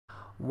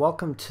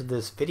Welcome to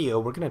this video.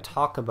 We're going to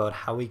talk about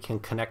how we can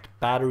connect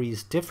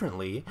batteries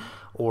differently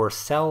or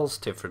cells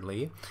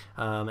differently,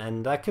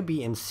 and that could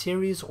be in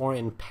series or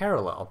in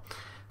parallel.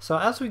 So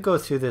as we go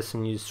through this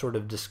and you sort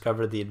of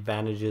discover the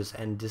advantages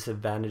and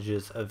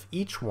disadvantages of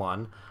each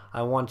one,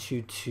 I want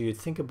you to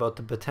think about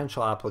the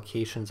potential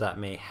applications that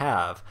may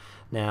have.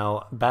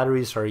 Now,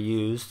 batteries are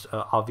used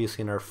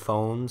obviously in our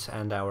phones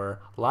and our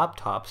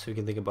laptops, so we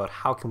can think about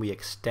how can we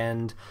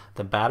extend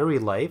the battery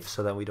life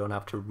so that we don't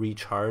have to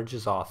recharge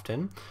as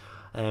often.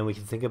 And we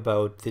can think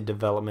about the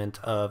development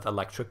of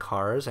electric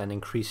cars and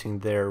increasing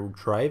their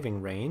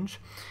driving range.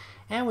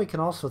 And we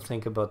can also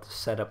think about the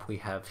setup we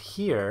have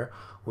here,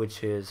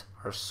 which is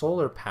our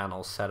solar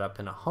panel setup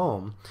in a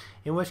home,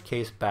 in which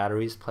case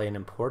batteries play an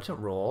important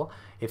role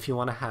if you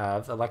want to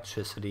have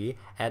electricity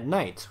at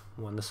night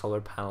when the solar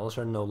panels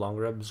are no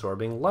longer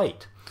absorbing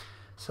light.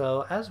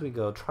 So as we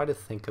go, try to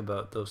think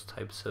about those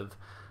types of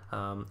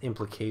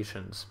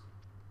implications.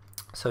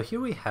 So here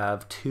we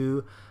have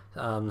two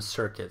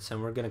circuits,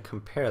 and we're going to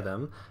compare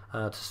them.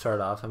 To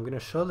start off, I'm going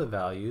to show the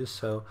values.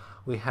 So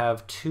we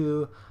have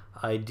two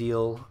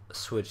ideal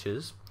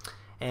switches,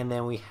 and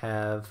then we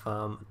have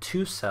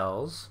two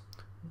cells,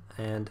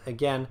 and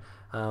again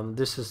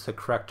this is the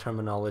correct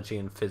terminology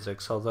in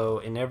physics, although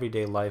in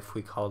everyday life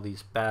we call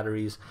these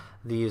batteries.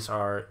 These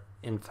are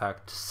in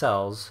fact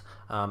cells,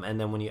 and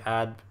then when you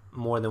add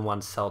more than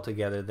one cell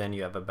together, then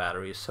you have a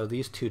battery. So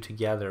these two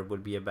together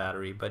would be a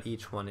battery, but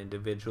each one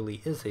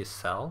individually is a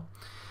cell,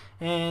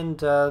 and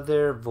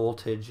their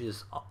voltage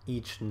is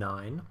each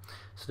 9.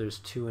 So there's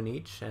 2 in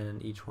each,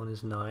 and each one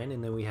is 9,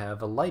 and then we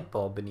have a light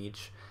bulb in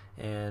each,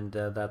 and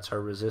that's our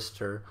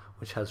resistor,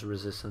 which has a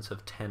resistance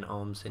of 10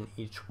 ohms in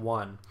each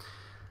one.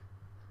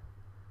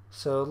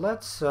 So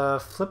let's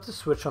flip the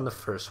switch on the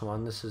first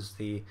one. This is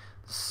the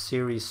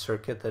series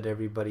circuit that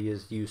everybody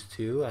is used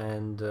to,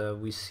 and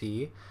we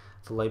see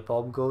the light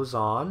bulb goes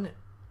on.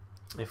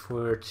 If we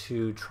were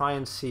to try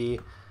and see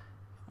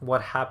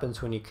what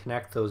happens when you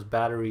connect those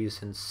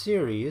batteries in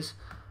series,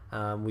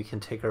 we can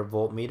take our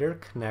voltmeter,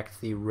 connect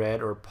the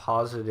red or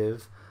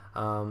positive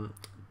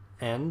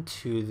end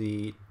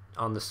to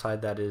on the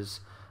side that is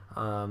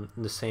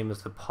the same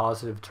as the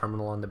positive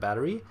terminal on the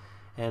battery,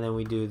 and then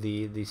we do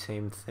the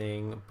same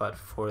thing but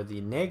for the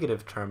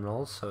negative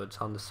terminal, so it's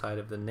on the side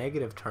of the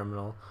negative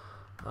terminal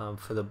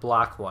for the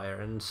black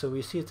wire, and so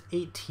we see it's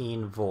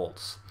 18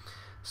 volts.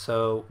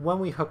 So when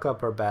we hook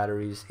up our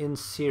batteries in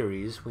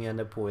series, we end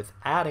up with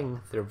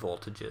adding their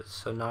voltages.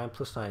 So 9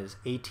 plus 9 is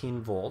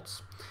 18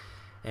 volts.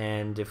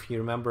 And if you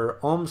remember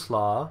Ohm's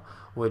law,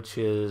 which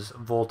is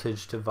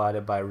voltage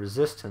divided by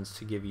resistance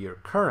to give you your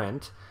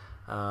current,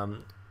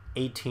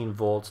 18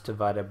 volts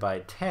divided by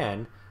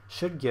 10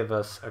 should give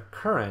us a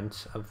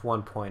current of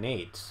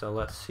 1.8. So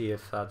let's see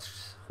if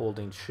that's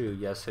holding true.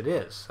 Yes, it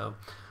is. So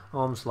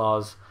Ohm's law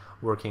is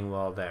working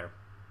well there.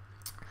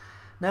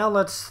 Now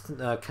let's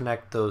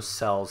connect those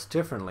cells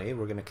differently.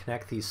 We're going to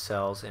connect these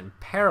cells in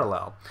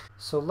parallel.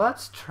 So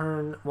let's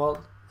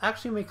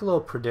actually make a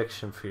little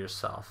prediction for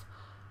yourself.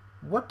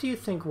 What do you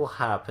think will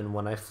happen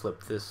when I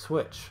flip this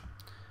switch?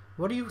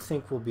 What do you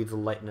think will be the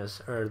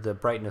lightness or the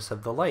brightness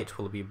of the light?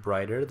 Will it be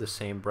brighter, the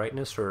same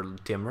brightness, or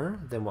dimmer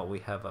than what we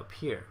have up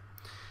here?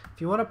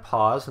 If you want to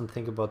pause and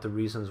think about the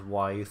reasons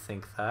why you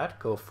think that,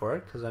 go for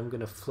it, because I'm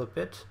going to flip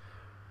it,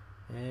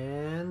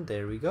 and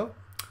there we go.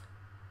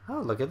 Oh,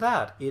 look at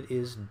that. It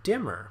is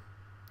dimmer.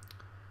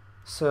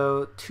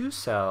 So two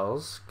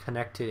cells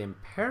connected in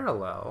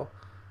parallel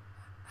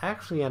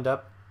actually end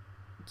up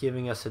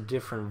giving us a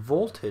different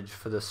voltage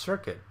for the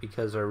circuit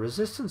because our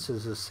resistance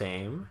is the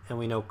same, and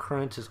we know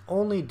current is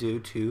only due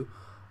to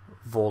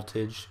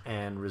voltage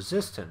and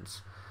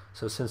resistance.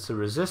 So since the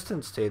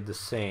resistance stayed the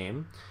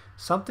same,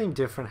 something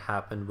different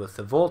happened with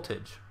the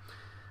voltage.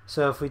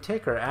 So if we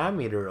take our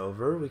ammeter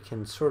over, we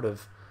can sort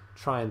of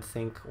try and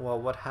think, well,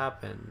 what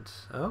happened?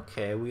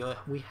 Okay,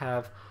 we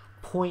have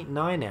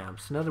 0.9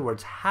 amps, in other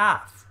words,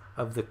 half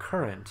of the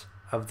current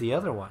of the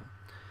other one.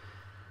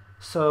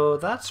 So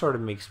that sort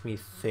of makes me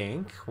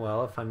think,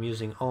 well, if I'm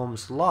using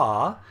Ohm's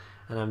law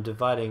and I'm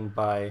dividing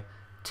by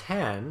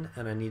 10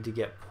 and I need to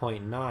get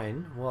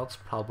 0.9, well, it's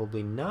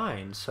probably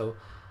 9. So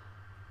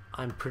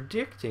I'm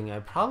predicting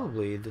that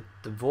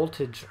the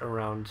voltage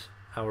around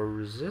our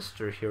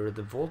resistor here, or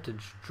the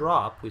voltage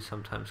drop, we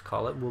sometimes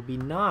call it, will be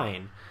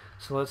 9.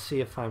 So let's see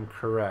if I'm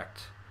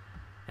correct.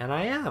 And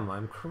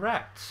I'm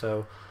correct.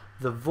 So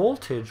the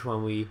voltage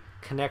when we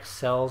connect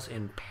cells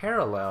in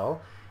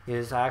parallel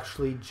is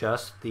actually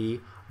just the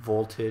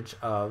voltage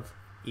of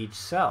each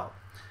cell.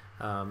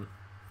 And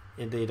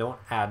they don't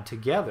add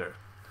together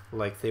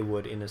like they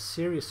would in a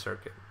series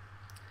circuit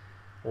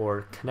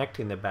or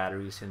connecting the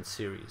batteries in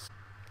series.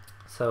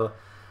 So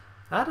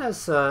that has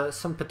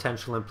some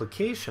potential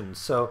implications.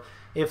 So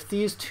if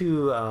these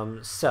two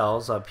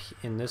cells up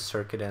in this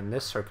circuit and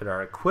this circuit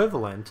are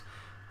equivalent,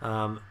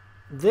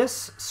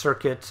 this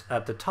circuit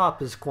at the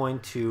top is going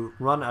to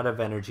run out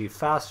of energy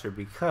faster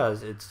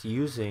because it's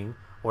using,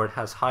 or it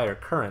has higher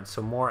current,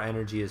 so more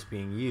energy is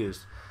being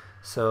used.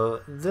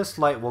 So this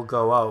light will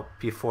go out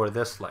before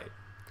this light.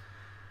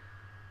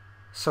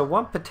 So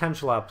one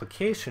potential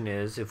application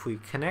is if we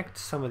connect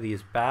some of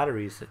these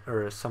batteries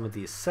or some of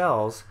these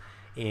cells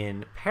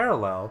in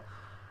parallel,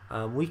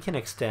 we can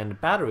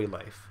extend battery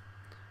life.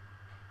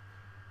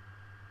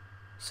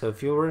 So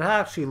if you were to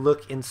actually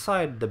look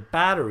inside the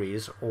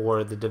batteries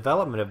or the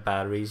development of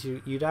batteries,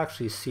 you'd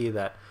actually see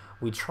that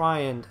we try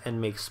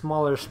and make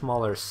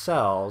smaller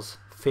cells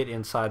fit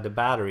inside the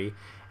battery,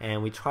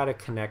 and we try to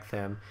connect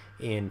them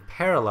in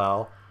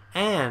parallel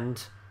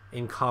and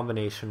in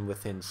combination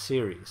within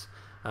series.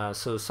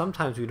 So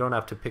sometimes we don't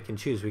have to pick and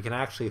choose. We can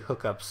actually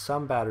hook up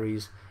some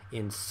batteries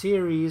in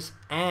series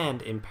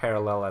and in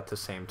parallel at the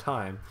same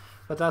time,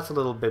 but that's a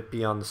little bit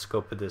beyond the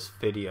scope of this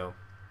video.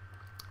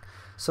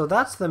 So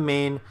that's the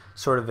main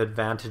sort of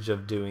advantage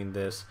of doing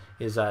this,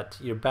 is that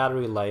your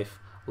battery life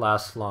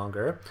lasts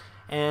longer.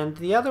 And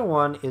the other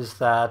one is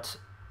that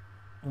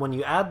when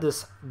you add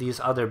these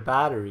other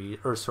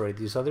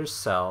these other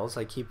cells,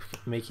 I keep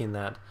making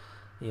that,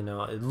 you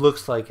know, it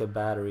looks like a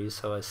battery,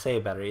 so I say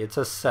battery. It's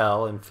a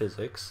cell in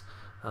physics.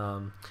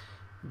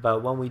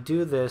 But when we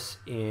do this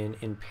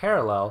in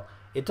parallel,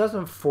 it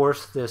doesn't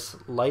force this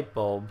light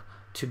bulb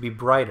to be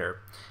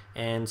brighter.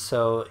 And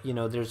so, you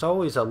know, there's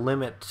always a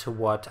limit to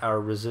what our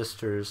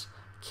resistors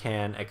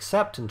can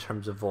accept in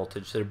terms of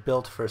voltage. They're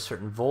built for a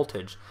certain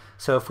voltage.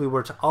 So if we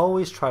were to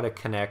always try to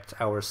connect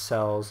our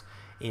cells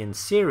in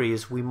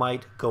series, we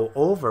might go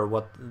over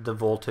what the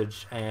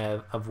voltage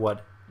of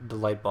what the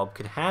light bulb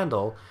could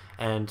handle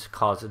and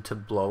cause it to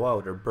blow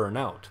out or burn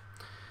out.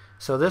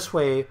 So this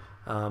way,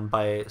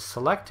 by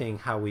selecting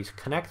how we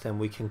connect them,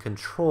 we can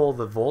control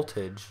the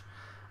voltage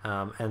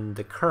and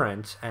the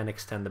current and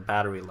extend the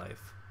battery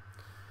life.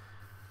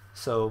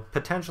 So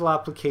potential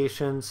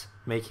applications: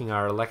 making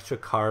our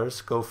electric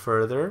cars go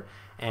further,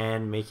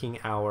 and making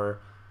our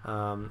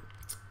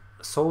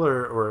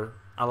solar, or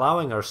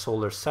allowing our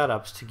solar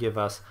setups to give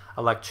us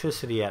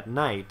electricity at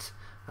night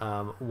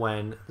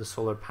when the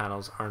solar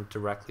panels aren't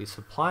directly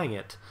supplying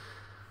it.